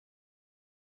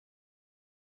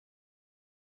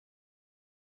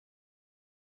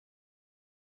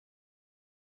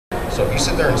So if you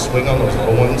sit there and swing on those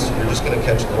little ones, you're just going to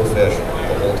catch little fish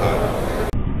the whole time.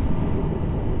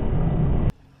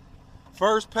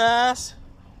 First pass,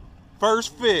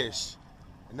 first fish.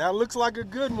 And that looks like a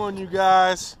good one, you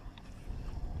guys.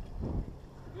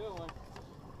 Good one.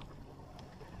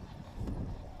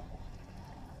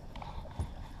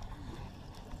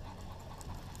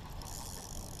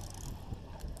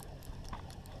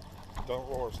 Don't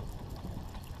roar.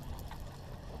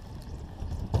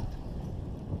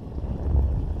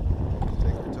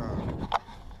 Take your time.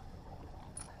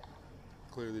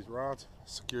 Clear these rods,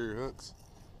 secure your hooks.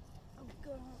 I'm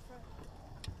going on front.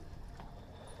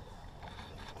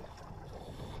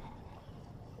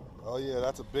 Oh yeah,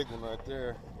 that's a big one right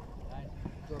there.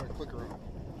 Go ahead, click around.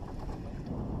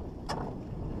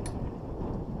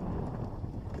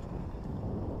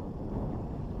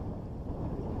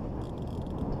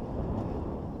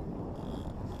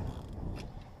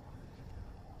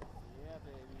 Yeah,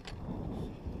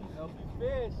 baby. Help you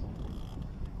fish.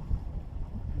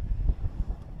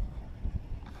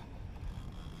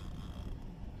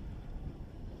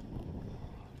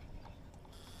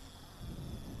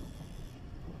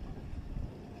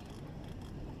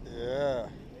 Yeah.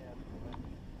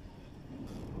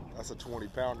 That's a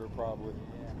 20-pounder probably.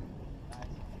 Yeah. Nice.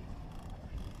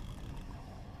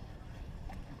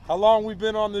 How long we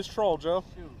been on this troll, Joe?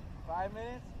 Shoot. 5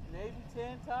 minutes? Maybe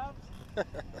 10 tops? We're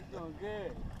doing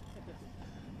good.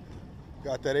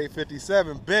 Got that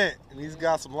 857 bent, and he's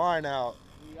got some line out.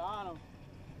 We on him.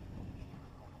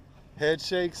 Head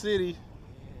Shake City.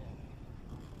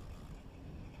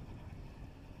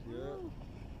 Yeah. Woo.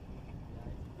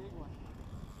 Nice big one.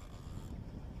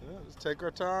 Yeah, just take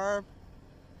our time.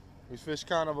 We fish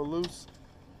kind of a loose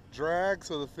drag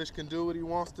so the fish can do what he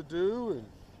wants to do. And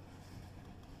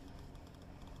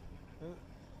yeah.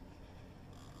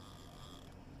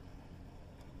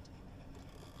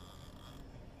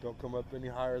 Don't come up any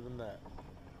higher than that.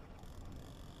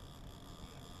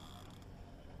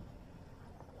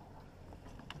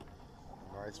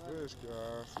 Nice fish,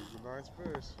 guys. He's a nice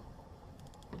fish.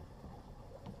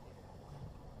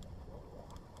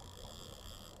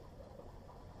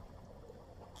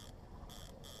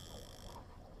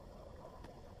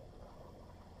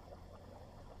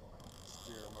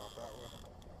 Steer him out that way.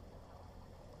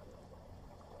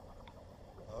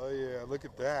 Oh yeah, look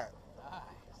at that. Nice.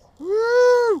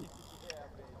 Woo! Yeah,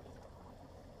 baby.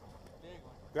 Big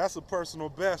one. That's a personal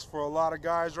best for a lot of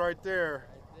guys right there.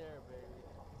 Right there, baby.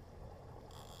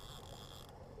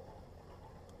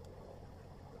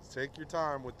 Take your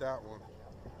time with that one.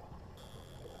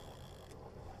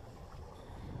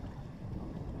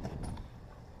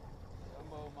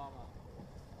 Jumbo mama.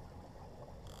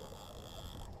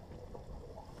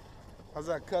 How's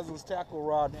that cousin's tackle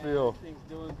rod Man, feel? Thing's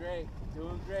doing great.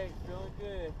 Doing great. Feeling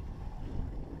good.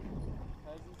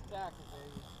 Cousin's tackle,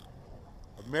 baby.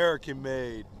 American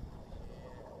made.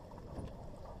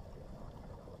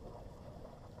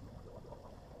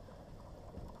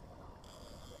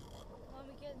 Want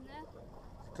me to get in there?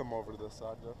 Come over to this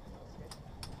side, Joe.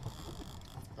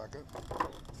 Back up.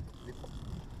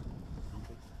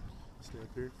 Stay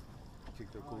up here.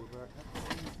 Kick that cooler back.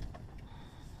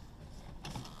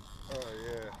 Oh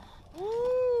yeah.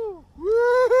 Woo!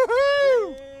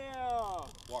 Woo! Yeah!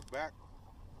 Walk back.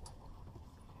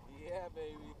 Yeah,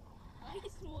 baby.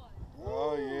 Nice one.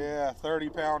 Oh yeah,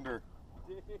 30-pounder.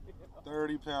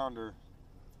 30-pounder.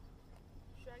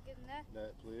 Should I get in there?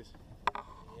 Net, please.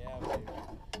 Yeah, baby.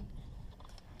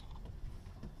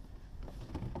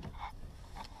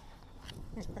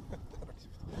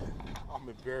 I'm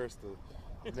embarrassed to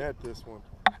net this one.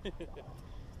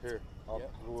 Here,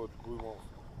 Yep. we won't.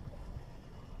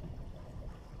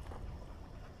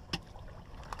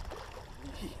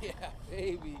 Yeah,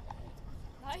 baby.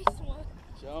 Nice one.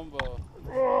 Jumbo.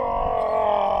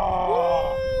 Oh!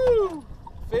 Woo!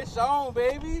 Fish on,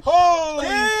 baby. Holy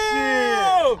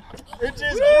Damn! shit! It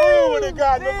just grew when it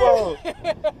got in the boat.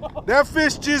 That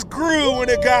fish just grew when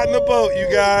it got in the boat, you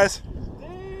guys.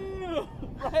 Damn!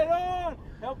 Right on.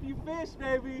 Help you fish,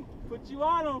 baby. Put you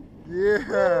on them.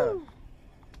 Yeah. Woo!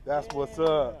 That's what's Yeah.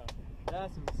 up.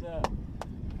 That's what's up.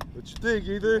 What you think,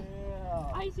 Ethan?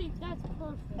 Yeah. I think that's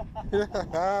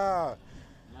perfect. Yeah.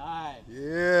 Nice.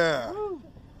 Yeah. Woo.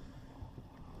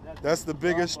 That's the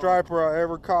biggest jumbo. striper I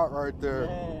ever caught right there.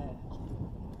 Yeah.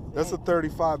 That's a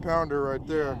 35-pounder right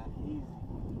there. Yeah,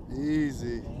 Easy.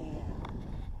 easy.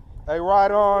 Hey,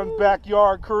 right on,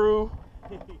 backyard crew.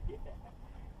 Yeah.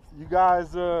 You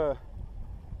guys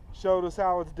showed us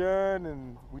how it's done,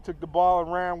 and we took the ball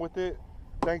and ran with it.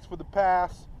 Thanks for the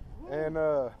pass, and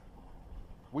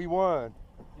we won.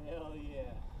 Hell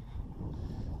yeah.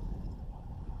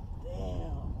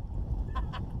 Damn.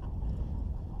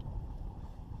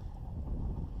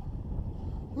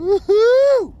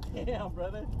 Woohoo! Damn,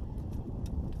 brother.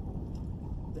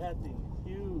 That thing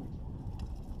is huge.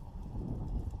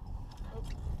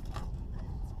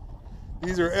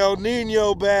 These are El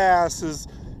Nino bass, as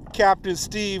Captain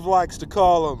Steve likes to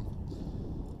call them.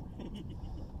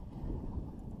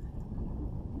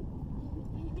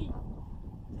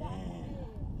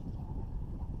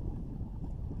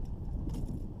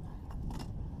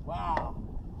 Wow.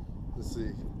 Let's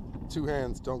see. Two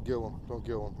hands. Don't gill him. Don't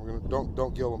gill him. We're gonna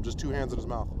don't gill him. Just two hands in his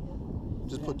mouth.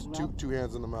 Just put two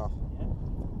hands in the mouth.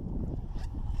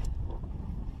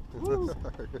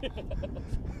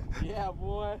 Yeah,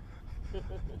 boy.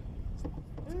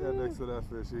 Stand next to that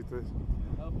fish, Ethan.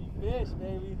 Help you fish,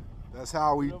 baby. That's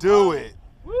how we do it.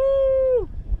 Woo!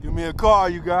 Give me a call,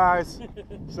 you guys.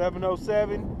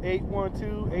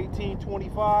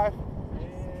 707-812-1825.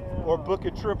 Or book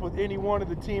a trip with any one of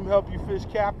the Team Help You Fish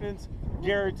captains.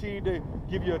 Guaranteed to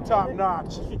give you a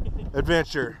top-notch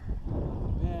adventure.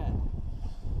 Man.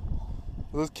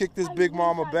 Let's kick this big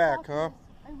mama back, huh?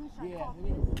 I wish I Yeah, caught let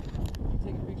me. Can you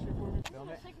take a picture for me? Film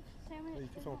it. salmon. you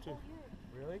can film too.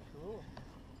 Really? Cool.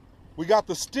 We got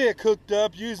the stick hooked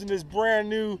up using this brand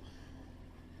new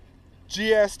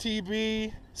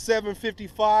GSTB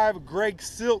 755 Greg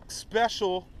Silk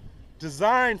Special,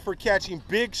 designed for catching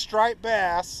big striped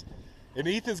bass. And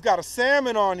Ethan's got a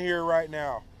salmon on here right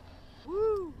now.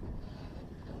 Woo!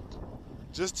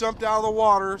 Just jumped out of the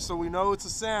water, so we know it's a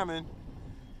salmon.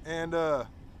 And we're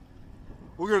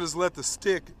gonna just let the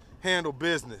stick handle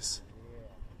business.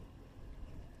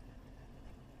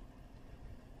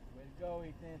 Way to go,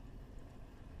 Ethan.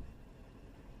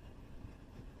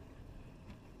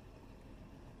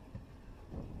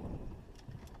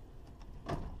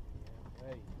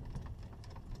 Hey.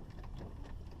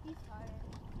 He's tired.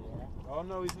 Yeah. Oh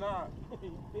no, he's not.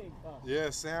 He's big, huh? Yeah,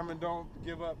 salmon don't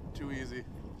give up too easy.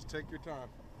 Just take your time.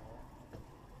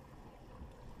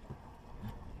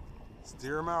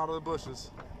 Steer him out of the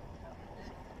bushes.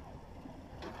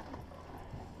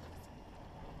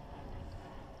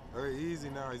 Very easy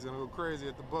now. He's gonna go crazy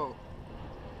at the boat.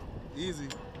 Easy.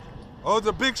 Oh, it's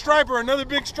a big striper. Another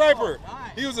big striper. Oh,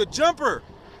 nice. He was a jumper.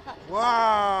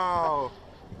 Wow.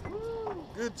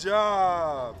 Good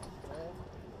job.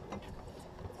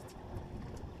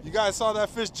 You guys saw that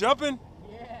fish jumping?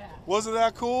 Yeah. Wasn't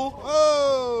that cool?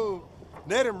 Oh!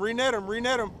 Net him, re-net him,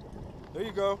 re-net him. There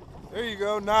you go. There you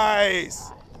go.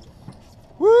 Nice.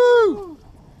 Woo!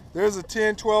 There's a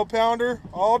 10, 12 pounder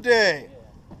all day.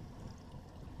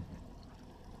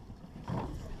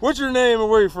 What's your name and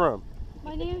where you from?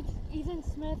 My name's Ethan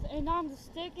Smith, and I'm the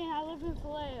stick, and I live in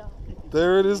Vallejo.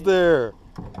 There it is there.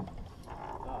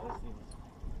 Oh, that seems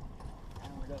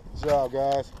hammered up. Good job,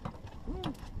 guys.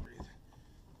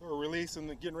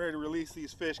 We're getting ready to release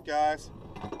these fish, guys.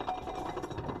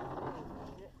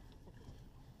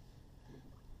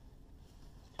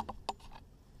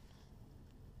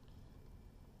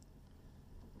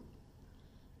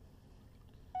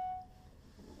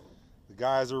 The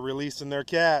guys are releasing their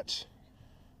catch.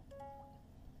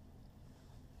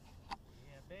 Yeah,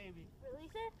 baby.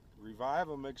 Release it? Revive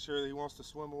him, make sure that he wants to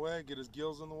swim away, get his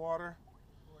gills in the water.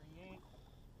 48.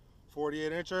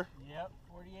 48 incher. Yep,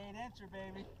 48 incher,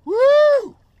 baby.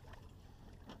 Woo!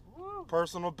 Woo!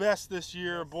 Personal best this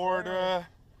year Yes, aboard. sir.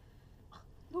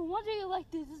 The one thing I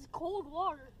like this is cold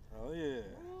water. Oh yeah.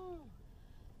 Woo!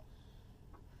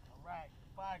 All right,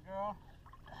 bye, girl.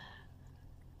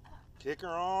 Kick her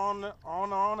on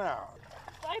out.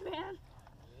 Bye, man.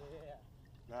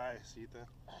 Yeah. Nice, Ethan.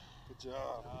 Good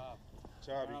job. Good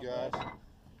job, you Good guys.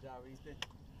 job, Ethan.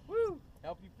 Woo!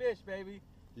 Help you fish, baby.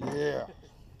 Yeah.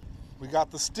 We got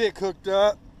the stick hooked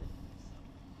up.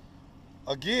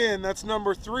 Again, that's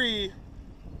number 3.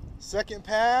 Second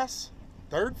pass,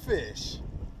 third fish.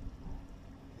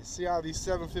 You see how these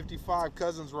 755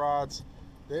 Cousins rods,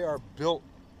 they are built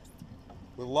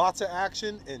with lots of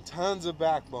action and tons of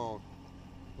backbone.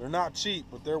 They're not cheap,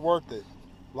 but they're worth it.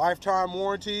 Lifetime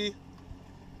warranty,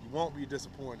 you won't be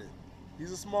disappointed.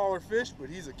 He's a smaller fish, but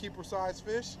he's a keeper size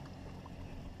fish.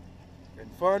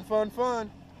 And fun, fun,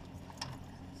 fun.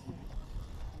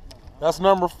 That's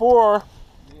number 4.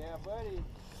 Yeah, buddy.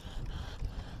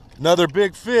 Another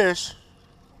big fish.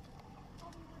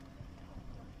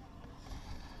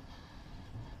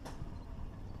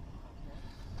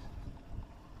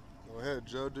 Go ahead,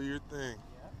 Joe, do your thing.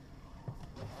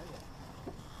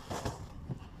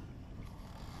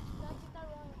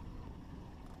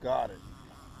 Got it.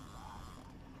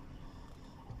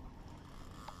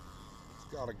 It's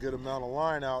got a good amount of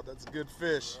line out. That's a good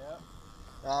fish. Yep.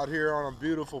 Out here on a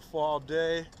beautiful fall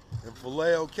day in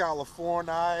Vallejo,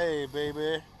 California. Hey,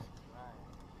 baby.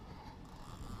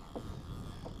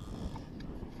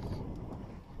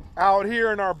 Out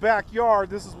here in our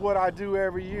backyard, this is what I do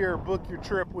every year. Book your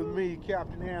trip with me,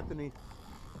 Captain Anthony.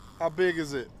 How big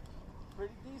is it?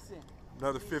 Pretty decent.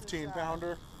 Another Decent 15 size.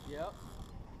 pounder? Yep.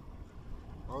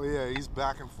 Oh yeah, he's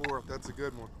back and forth. That's a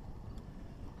good one.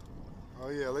 Oh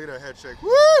yeah, look at that head shake.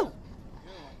 Woo!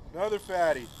 Another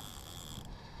fatty.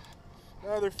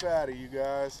 Another fatty, you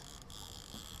guys.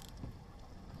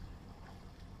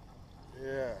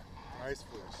 Yeah, nice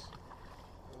fish.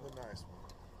 Another nice one.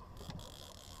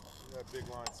 See that big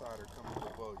line sider coming to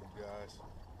the boat, you guys.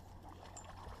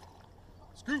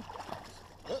 Scoop!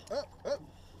 Up.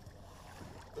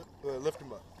 Lift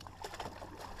him up.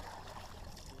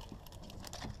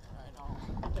 Right on.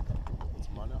 It's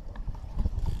mine now.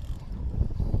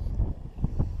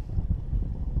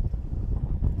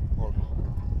 Or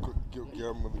get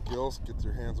them with the gills. Get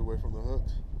your hands away from the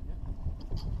hooks.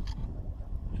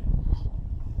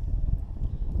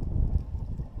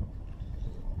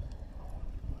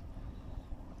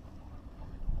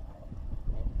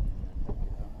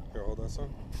 Here, hold that, son.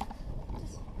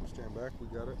 Stand back. We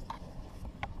got it.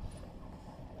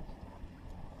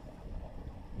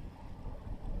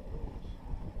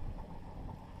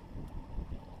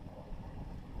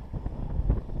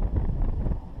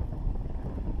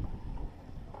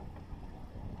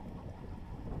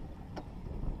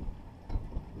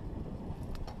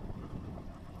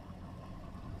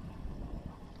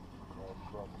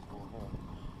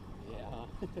 Yeah.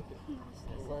 That's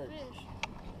a Works. fish.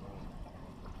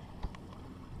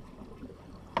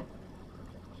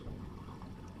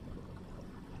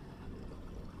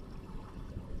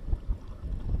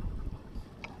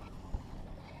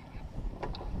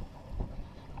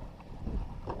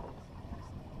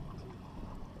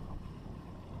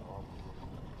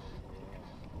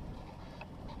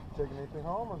 Taking anything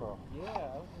home or no? Yeah,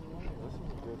 I was wondering. This is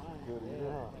a good Yeah,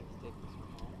 eater, huh? I'd like to take this one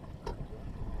home.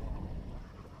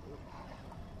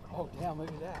 Oh, damn, look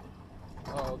at that.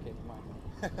 Oh, okay, never mind.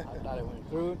 I thought it went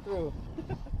through and through.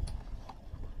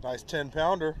 Nice 10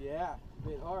 pounder. Yeah, a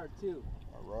bit hard, too.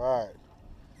 All right.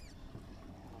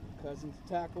 Cousin's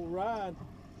tackle rod.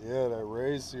 Yeah, that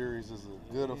Rays series is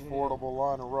a good, Yeah. affordable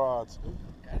line of rods.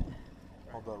 Got it.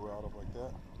 Hold that rod up like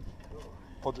that.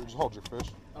 Just hold your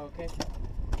fish. Okay.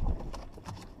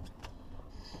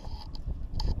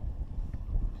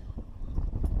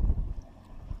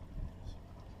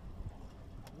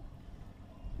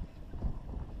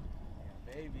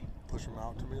 Baby. Push them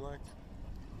out to me like.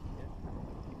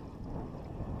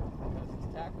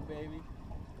 Cousin's tackle, baby.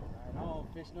 Right on.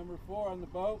 Fish number 4 on the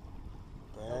boat.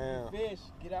 Bam. Help you fish.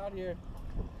 Get out here.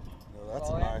 No, that's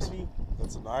All a nice. Anthony.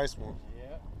 That's a nice one.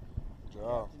 Yeah. Good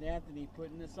job. Captain Anthony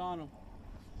putting this on him.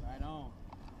 Right on.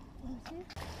 Let me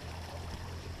see.